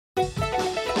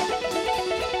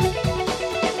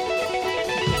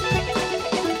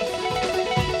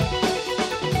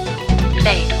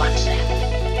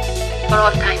For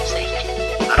all time's sake.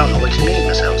 I don't know what you mean,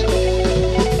 Miss Elsa.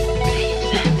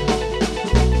 Please, then.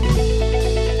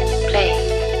 Play.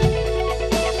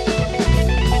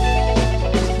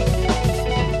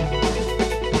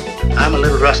 I'm a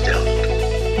little rusty on it.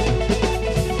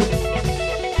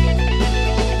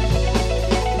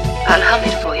 I'll hum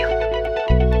it for you.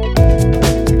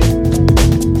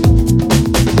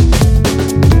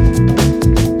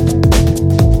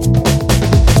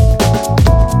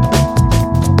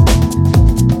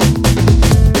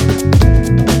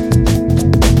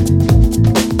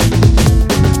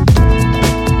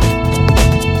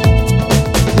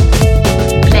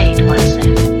 Play it once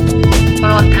then. For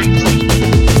all time's sake.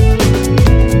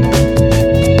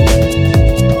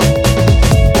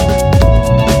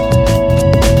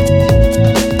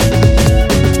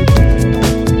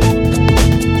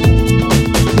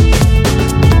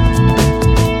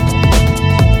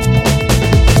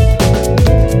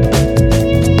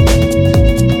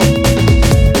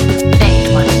 Play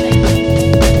it once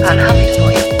then. I'll hum it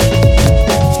for you.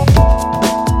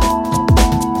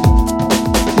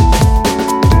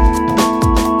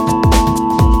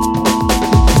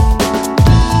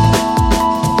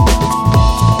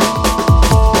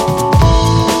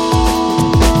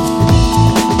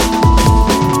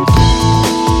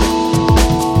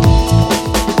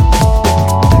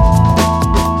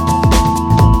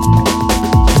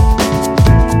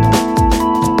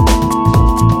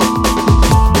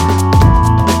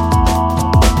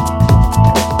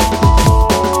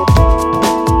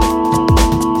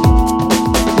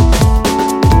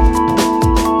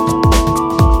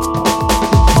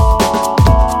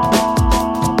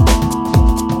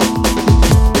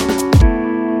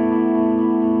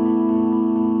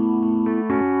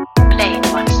 Play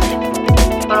it once then.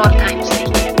 For all time's sake.